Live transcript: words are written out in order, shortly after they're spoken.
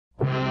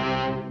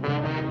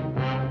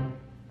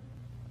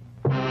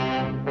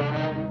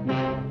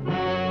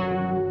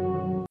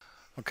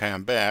Okay,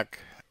 I'm back.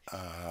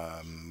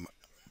 Um,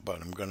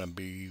 but I'm gonna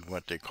be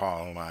what they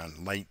call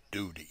on light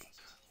duty.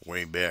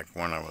 Way back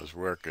when I was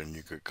working,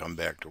 you could come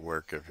back to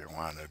work if you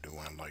wanted to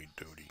on light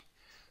duty.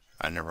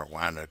 I never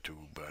wanted to,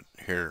 but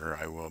here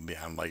I will be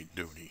on light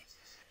duty.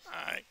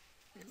 I,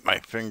 my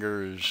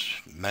finger is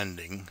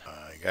mending.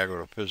 I gotta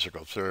go to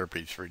physical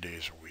therapy 3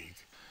 days a week,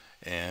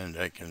 and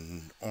I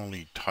can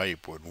only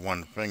type with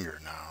one finger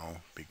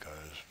now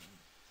because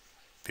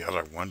the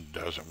other one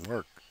doesn't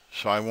work.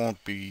 So I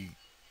won't be,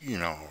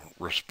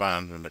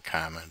 responding to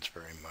comments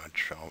very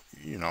much.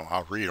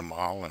 I'll read them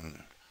all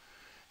and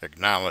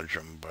acknowledge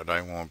them, but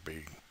I won't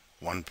be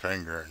one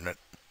finger in it.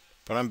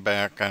 But I'm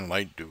back on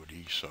light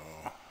duty, so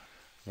I'm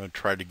going to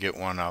try to get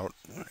one out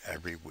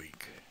every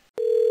week.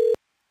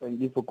 Thank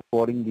you for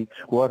calling Geek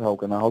Squad. How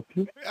can I help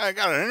you? I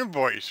got an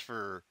invoice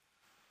for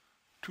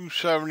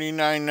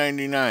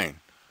 $279.99.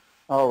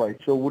 All right.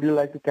 So would you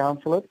like to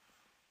cancel it?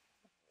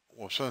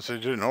 Well, since I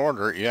didn't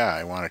order it, yeah,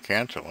 I want to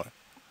cancel it.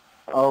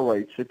 All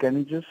right. So can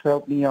you just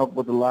help me out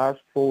with the last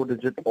four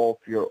digits of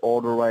your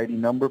order ID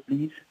number,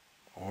 please?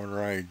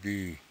 Order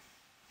ID.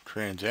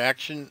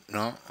 Transaction?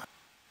 No,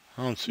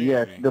 I don't see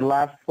Yes, any. the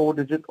last four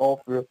digits of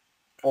your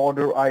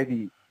order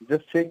ID.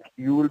 Just check.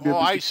 You will be Oh, able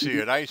I to see see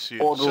it. I see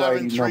it. order ID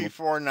number.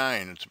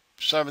 7349. It's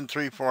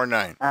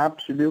 7349.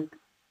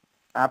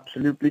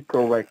 Absolutely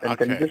correct. And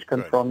can you Okay, just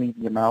good. confirm me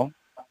the amount?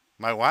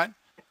 My what?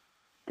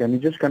 Can you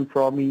just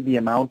confirm me the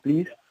amount,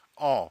 please?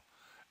 Oh,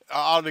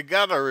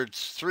 altogether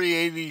it's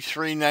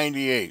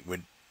 383.98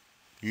 with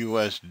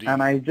USD.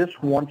 And I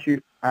just want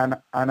you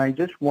I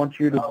just want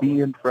you to be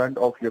in front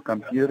of your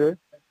computer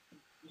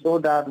so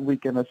that we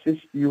can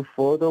assist you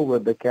further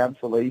with the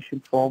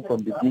cancellation form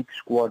from the Geek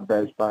Squad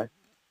Best Buy.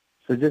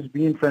 So just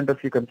be in front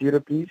of your computer,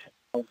 please.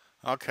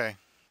 Okay.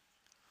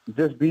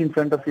 Just be in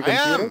front of your I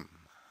computer. am.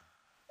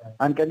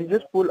 And can you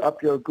just pull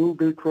up your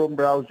Google Chrome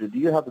browser? Do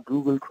you have a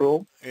Google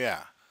Chrome?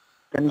 Yeah.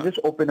 Can you just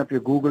open up your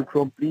Google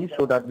Chrome, please,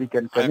 so that we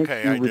can connect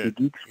Okay, you I with the did.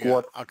 Geek Yeah.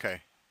 Squad?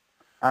 Okay.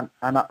 And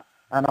I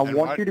And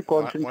want you to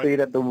what? concentrate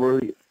at the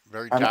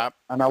Very and top?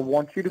 and I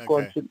want you to Okay.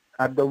 concentrate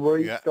at the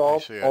very Yeah, I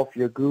top see it. of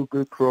your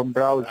Google Chrome I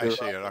browser.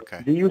 see it.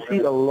 Okay. Do you see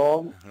a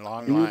long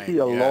Long Do you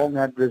see line. a Yeah. long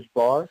address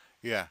bar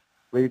Yeah.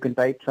 where you can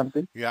type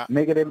something? Yeah.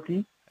 Make it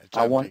empty. It's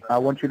empty. I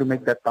want you to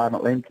make that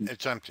panel empty.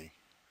 It's empty.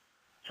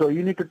 So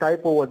you need to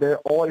type over there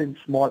all in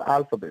small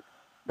alphabet.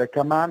 The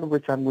command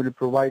which I'm going to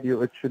provide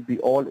you, it should be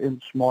all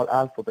in small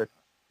alphabet.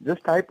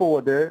 Just type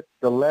over there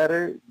the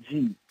letter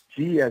G.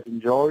 G as in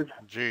George.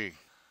 G.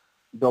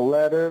 The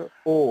letter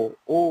O.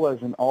 O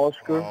as in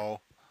Oscar. O.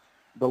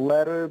 The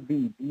letter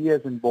B. B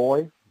as in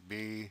boy.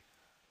 B.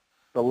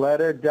 The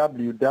letter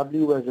W.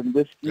 W as in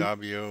whiskey.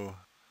 W.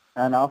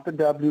 And after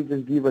W,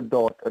 just give a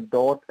dot. A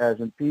dot as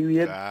in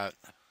period. Dot.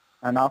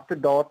 And after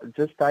dot,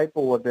 just type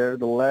over there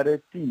the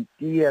letter T.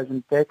 T as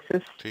in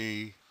Texas.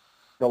 T.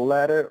 The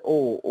letter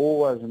O.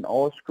 O as in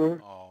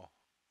Oscar. O.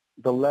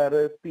 The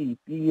letter P.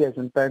 P as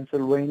in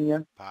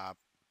Pennsylvania. Pop.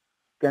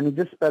 Can you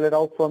just spell it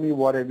out for me,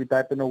 what have you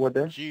typed in over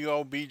there?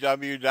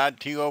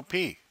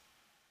 GOBW.TOP.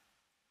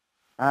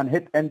 And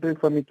hit enter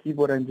from your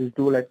keyboard and just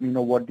let me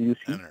know what do you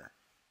see. Enter.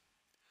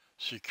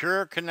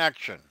 Secure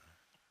connection.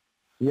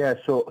 Yeah,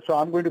 so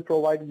I'm going to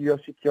provide you your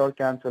secure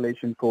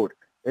cancellation code.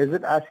 Is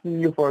it asking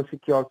you for a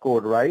secure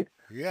code, right?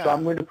 Yeah. So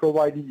I'm going to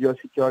provide you your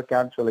secure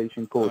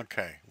cancellation code.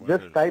 Okay.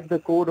 Just type the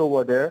code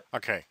over there.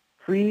 Okay.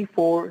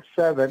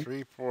 347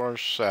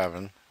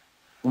 347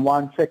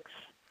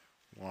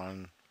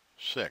 16.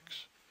 16.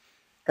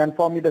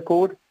 Confirm me the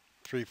code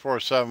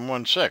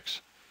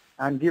 34716.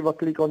 and give a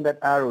click on that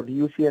arrow. Do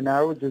you see an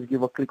arrow? Just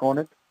give a click on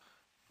it.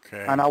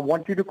 Okay. And I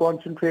want you to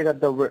concentrate at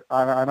the very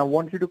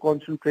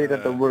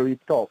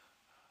top.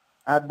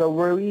 At the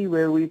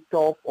very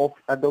top of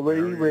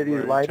very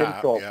right and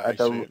top. Yeah,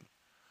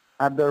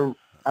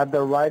 At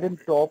the right and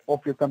top of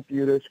your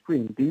computer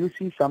screen. Do you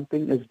see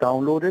something is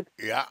downloaded?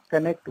 Yeah.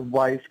 Connect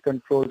voice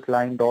control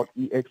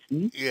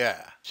client.exe. Yeah.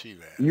 See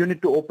that. You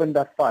need to open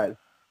that file.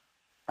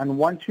 And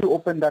once you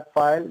open that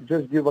file,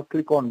 just give a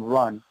click on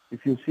run.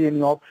 If you see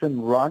any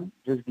option run,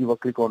 just give a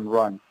click on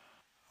run.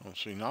 I don't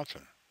see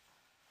nothing.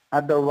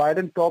 At the right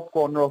and top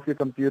corner of your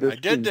computer I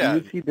screen, did that. do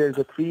you see there's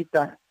a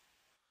three-time?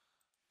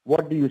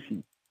 What do you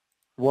see?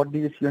 What do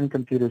you see on your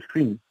computer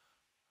screen?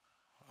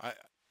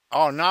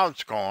 Oh, now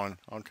it's gone.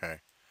 Okay.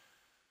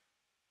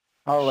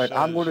 All right,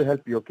 I'm going to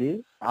help you,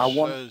 okay?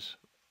 Says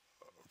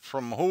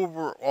from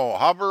hover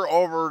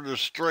over the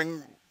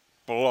string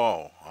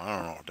below. I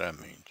don't know what that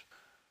means.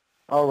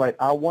 All right,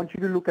 I want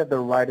you to look at the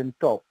right and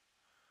top.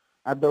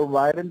 At the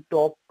right and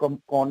top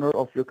corner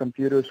of your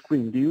computer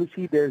screen, do you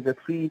see there's a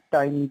three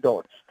tiny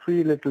dots,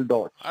 three little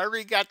dots? I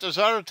already got this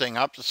other thing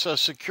up that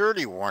says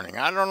security warning.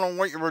 I don't know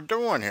what you were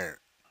doing here.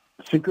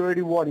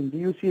 Security warning. Do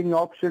you see any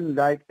option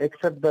like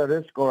accept the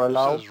risk or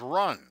allow? It says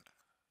run.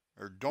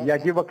 Or don't. Yeah,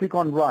 give a click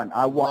on run.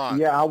 I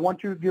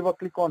want you to give a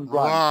click on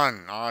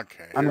run.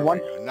 Okay. And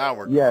once now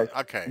we're yes. going.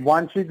 Okay.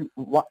 Once you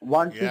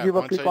give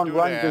a click on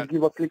run, just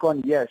give a click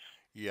on yes.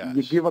 Yes.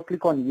 You give a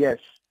click on yes.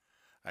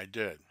 I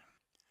did.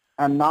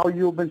 and now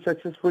you've been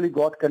successfully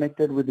got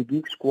connected with the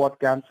Geek Squad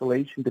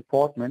cancellation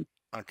department.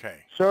 Okay.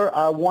 Sir,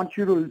 I want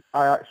you to,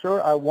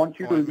 Want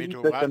me leave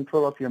to the what?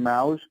 control of your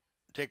mouse.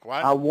 Take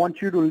what? I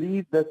want you to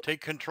leave the,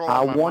 Take control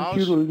I of my want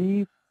you to mouse?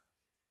 leave,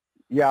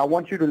 I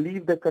want you to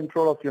leave the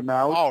control of your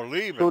mouse. Oh,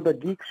 leave So it. the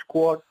Geek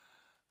Squad,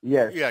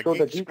 yes, Yeah, so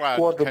the Geek Geek Squad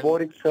Squad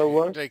robotic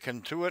server, they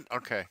can do it?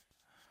 Okay.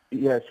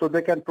 yes, so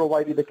they can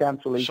provide you the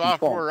cancellation form.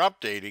 Software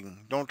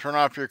updating. Don't turn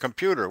off your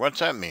computer. What's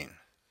that mean?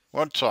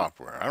 What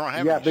software? I don't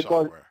have Yeah, any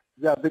because, software.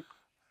 yeah,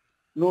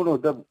 no, no,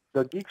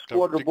 the Geek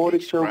Squad The Geek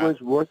robotic server Squad.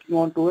 is working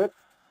onto it.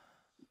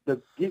 The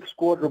Geek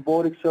Squad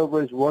robotic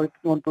server is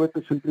working onto it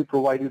to simply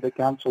provide you the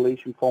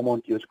cancellation form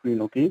onto your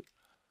screen, okay?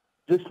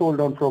 Just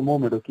hold on for a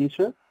moment, okay,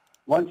 sir?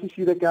 Once you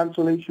see the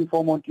cancellation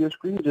form onto your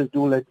screen, just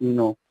do let me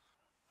know,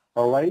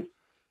 all right?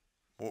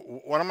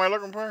 What am I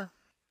looking for?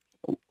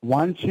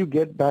 Once you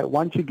get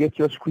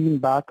your screen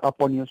back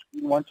up on your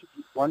screen, once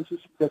you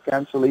see the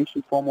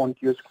cancellation form onto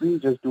your screen,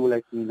 just do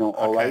let me know,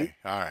 all right? Okay.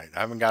 All right. I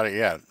haven't got it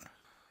yet.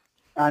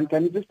 And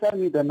can you just tell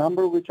me the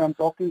number which I'm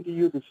talking to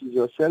you? This is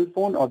your cell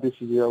phone or this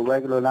is your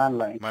regular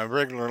landline? My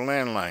regular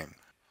landline.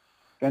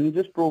 Can you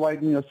just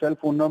provide me your cell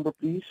phone number,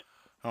 please?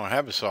 I don't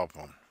have a cell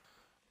phone.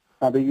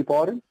 I beg your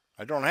pardon?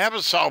 I don't have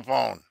a cell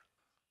phone.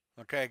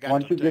 Okay, I got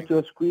Once the you thing. get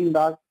your screen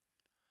back,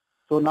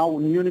 so now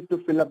you need to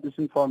fill up this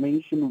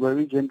information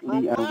very For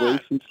gently and very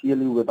what?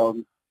 sincerely without...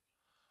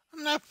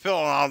 I'm not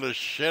filling all this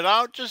shit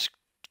out. Just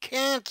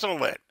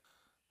cancel it.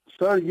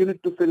 Sir, you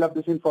need to fill up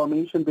this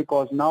information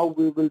because now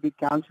we will be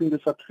canceling the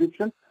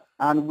subscription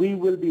and we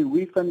will be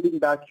refunding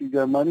back you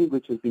your money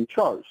which has been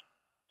charged.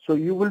 So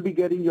you will be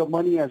getting your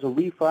money as a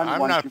refund I'm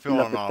once not you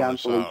fill up filling the all this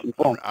out. cancellation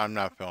form. I'm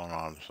not filling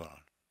all this out.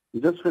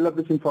 Just fill up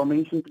this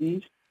information,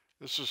 please.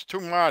 This is too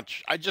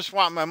much. I just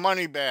want my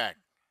money back.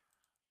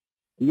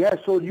 Yeah,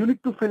 so you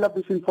need to fill up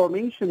this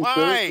information, sir,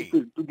 Why?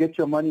 to get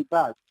your money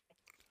back.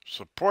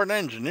 Support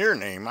engineer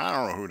name. I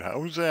don't know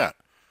who's that.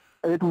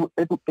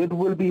 It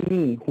will be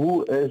me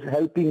who is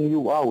helping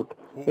you out.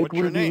 It What's will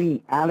your be name?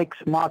 me, Alex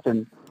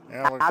Martin.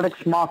 Alex.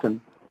 Alex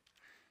Martin.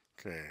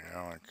 Okay,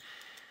 Alex.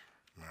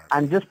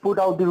 And just put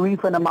out the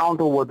refund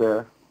amount over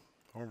there.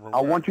 Over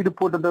I where? want you to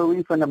put the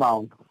refund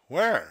amount.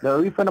 Where? The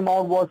refund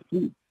amount was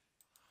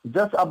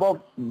just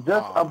above,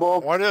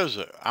 What is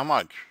it? How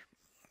much?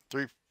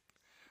 Three.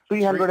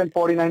 $349,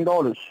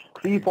 $349.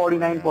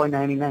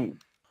 $349.99.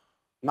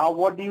 Now,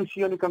 what do you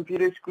see on the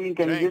computer screen?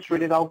 Can you Thank just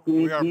read you. it out to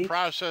me, We are please?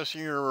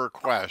 processing your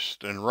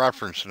request and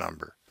reference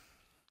number.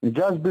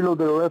 Just below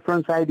the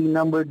reference ID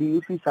number, do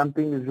you see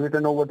something is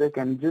written over there?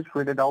 Can you just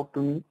read it out to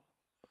me?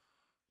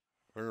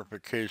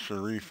 Verification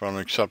refund,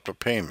 accept a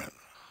payment.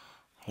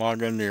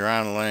 Log into your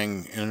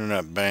online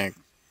internet bank.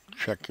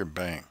 Check your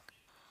bank.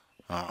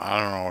 I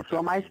don't know what So that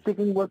am I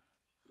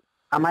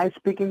means.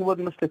 speaking with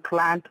Mr.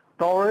 Clint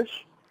Torres?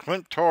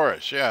 Clint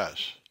Torres,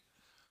 yes.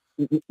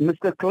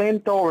 Mr.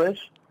 Clint Torres,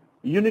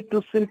 you need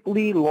to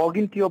simply log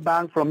into your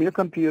bank from your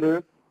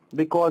computer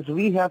because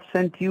we have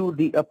sent you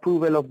the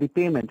approval of the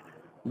payment.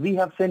 We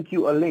have sent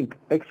you a link,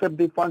 accept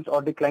the funds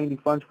or decline the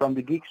funds from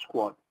the Geek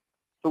Squad.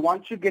 So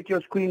once you get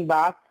your screen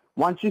back,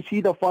 once you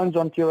see the funds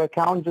onto your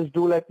account, just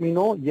do let me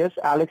know. Yes,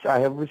 Alex, I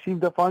have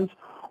received the funds.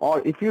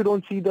 Or if you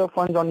don't see the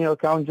funds on your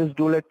account, just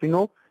do let me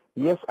know.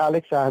 Yes,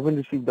 Alex, I haven't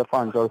received the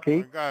funds, I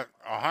okay? got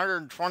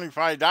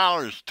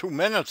 $125 2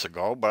 minutes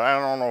ago, but I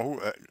don't know who.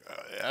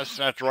 That's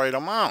not the right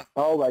amount.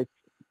 All right.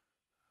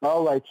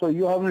 All right. So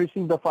you haven't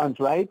received the funds,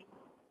 right?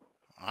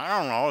 I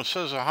don't know. It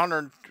says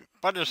 100,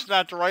 but it's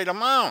not the right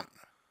amount.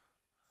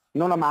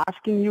 No, I'm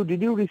asking you,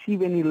 did you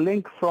receive any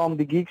link from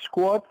the Geek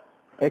Squad?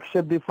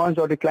 Accept the funds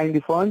or decline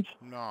the funds?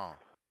 No.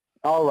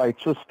 All right.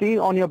 So stay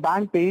on your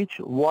bank page.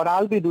 What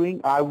I'll be doing,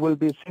 I will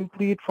be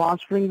simply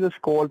transferring this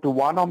call to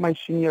one of my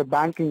senior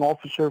banking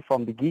officer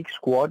from the Geek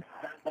Squad,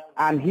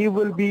 and he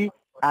will be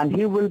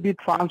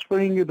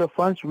transferring you the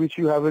funds which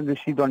you haven't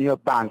received on your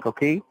bank.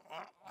 Okay?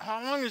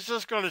 How long is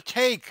this going to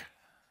take?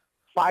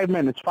 5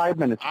 minutes. 5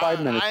 minutes. 5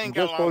 minutes. I ain't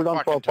got Just a lot hold of on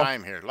fucking for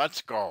time here.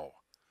 Let's go.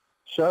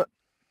 sir.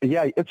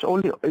 Yeah, it's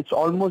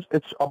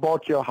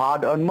about your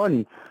hard-earned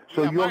money.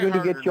 So Yeah, you're my going to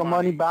get hard-earned your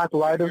money money. back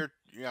right.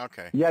 Yeah,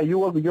 okay. Yeah,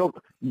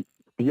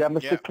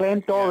 Mr.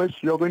 Clint Torres,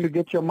 you're going to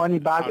get your money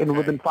back in Okay.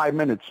 within 5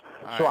 minutes.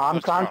 All So right, I'm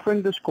let's go.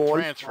 transferring this call.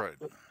 Transfer it.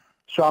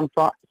 So I'm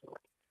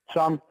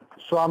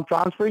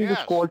transferring this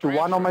Yes, call to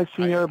one of transfer my it.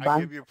 senior I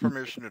bank. give you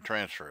permission to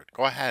transfer it.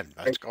 Go ahead.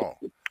 Let's go.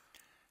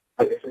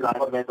 Thanks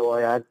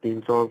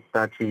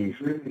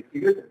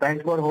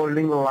for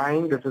holding the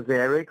line. This is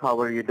Eric. How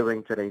are you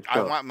doing today, I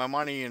sir? want my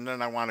money and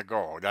then I want to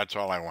go. That's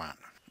all I want.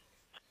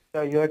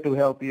 Sir, here to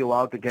help you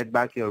out to get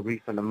back your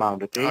refund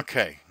amount, okay?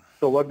 Okay.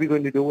 So what we're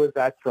going to do is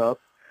that, sir,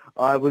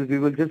 we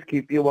will just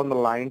keep you on the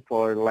line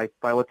for like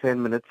 5 or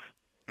 10 minutes.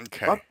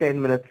 Okay. Not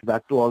 10 minutes,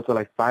 that too also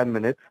like 5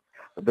 minutes.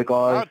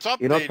 Because, Now it's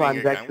updating again.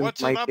 transactions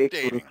What's it might take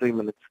 2 to updating? 3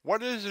 minutes.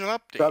 What is an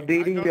update? So I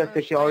updating, don't we are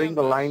securing understand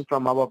the this. line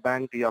from our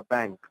bank to your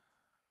bank.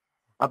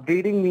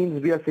 Updating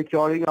means we are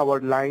securing our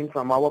line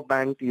from our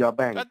bank to your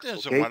bank. That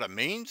isn't Okay? what it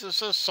means. It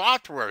says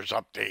software is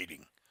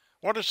updating.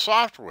 What is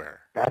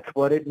software? That's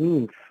what it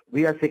means.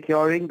 We are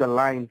securing the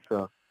line,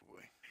 sir.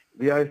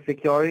 We are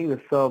securing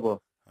the server.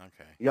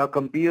 Okay. Your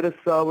computer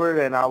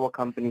server and our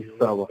company's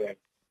server.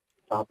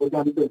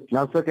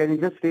 Now, sir, can you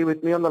just stay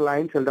with me on the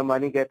line till the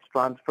money gets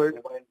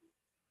transferred?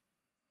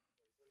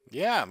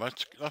 Yeah,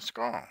 let's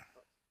go.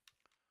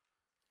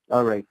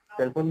 All right.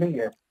 Cell phone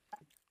nahi hai.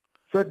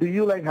 Sir, do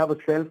you like have a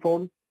cell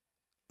phone?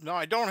 No,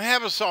 I don't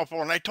have a cell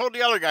phone. I told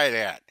the other guy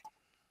that.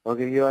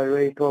 Okay, you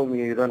already told me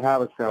you don't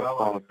have a cell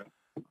phone.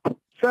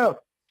 Sir,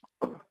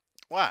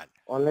 What?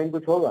 online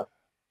kuch hoga?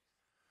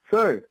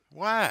 Sir,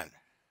 What?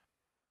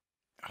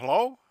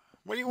 Hello?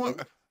 What do you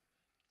want?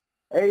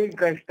 hey,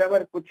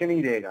 customer कुछ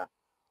नहीं देगा.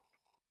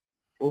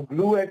 वो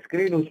blue है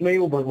screen उसमें ही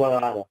वो भगवा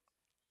रहा.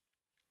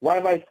 Why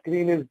my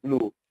screen is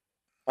blue?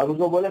 अब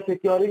उसको बोला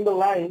securing the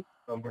line.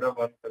 कंप्यूटर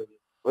बंद कर दे.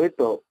 वही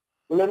तो.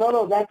 बोले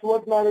no, that's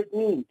what not it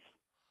means.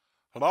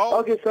 Hello?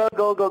 Okay, sir,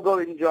 go,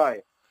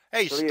 enjoy.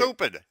 Hey, So, yeah.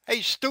 stupid.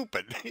 Hey,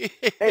 stupid.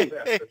 Hey,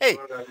 hey,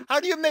 how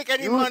do you make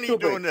any you money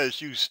stupid. doing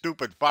this, you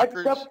stupid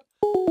fuckers?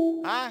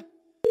 Huh?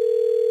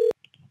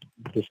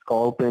 This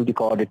call been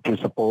recorded to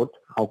support.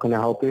 How can I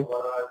help you?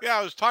 Yeah,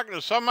 I was talking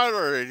to some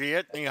other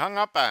idiot and he hung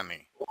up on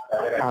me.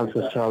 I'm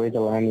so sorry. The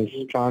line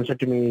is transferred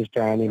to me,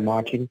 Mr. Annie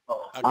Martin.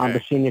 I'm the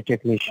Okay. senior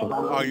technician.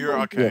 Oh, you're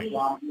okay.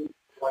 Yes.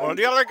 Well,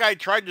 the other guy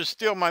tried to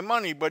steal my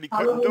money, but he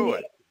couldn't do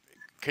it.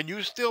 Can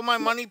you steal my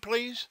money,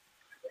 please?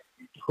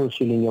 Who's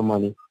stealing your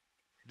money?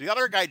 The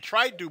other guy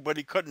tried to, but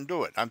he couldn't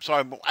do it. I'm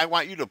sorry, but I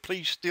want you to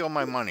please steal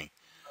my money.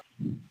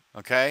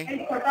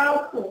 Okay?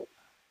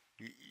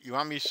 You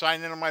want me to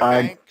sign into my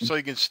bank so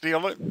you can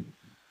steal it?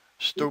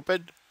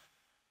 Stupid.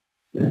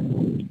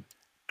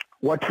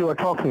 What you are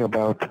talking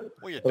about?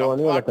 Well, you dumb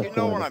fuck. You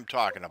know what I'm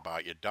talking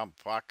about, you dumb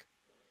fuck.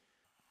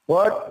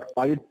 What?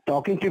 Are you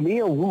talking to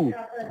me or who?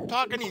 I'm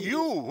talking to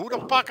you. Who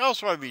the fuck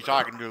else would I be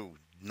talking to?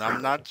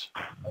 Numbnuts.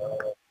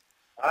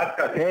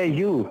 Hey,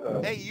 you.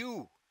 Hey,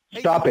 you. Hey,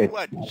 Stop you it.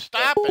 what?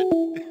 Stop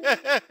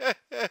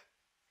it.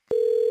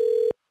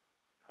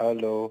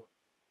 Hello.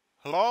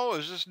 Hello?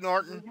 Is this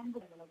Norton?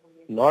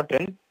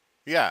 Norton?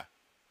 Yeah.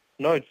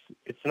 No,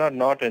 it's not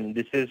Norton.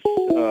 This is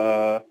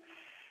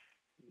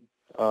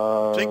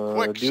Think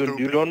quick, you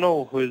stupid. don't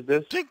know who is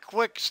this? Think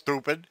quick,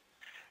 stupid.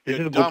 This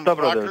You is dumb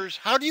Gupta fuckers. Brothers.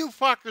 How do you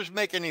fuckers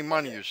make any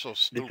money? You're so This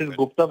stupid. is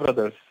Gupta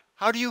Brothers.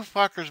 How do you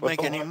fuckers make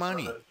What? any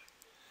money?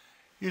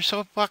 You're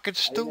so fucking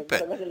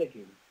stupid.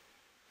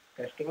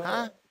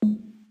 Huh?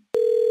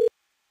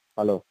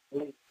 Hello.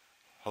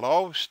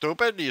 Hello,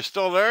 stupid? Are you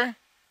still there?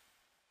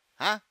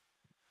 Huh?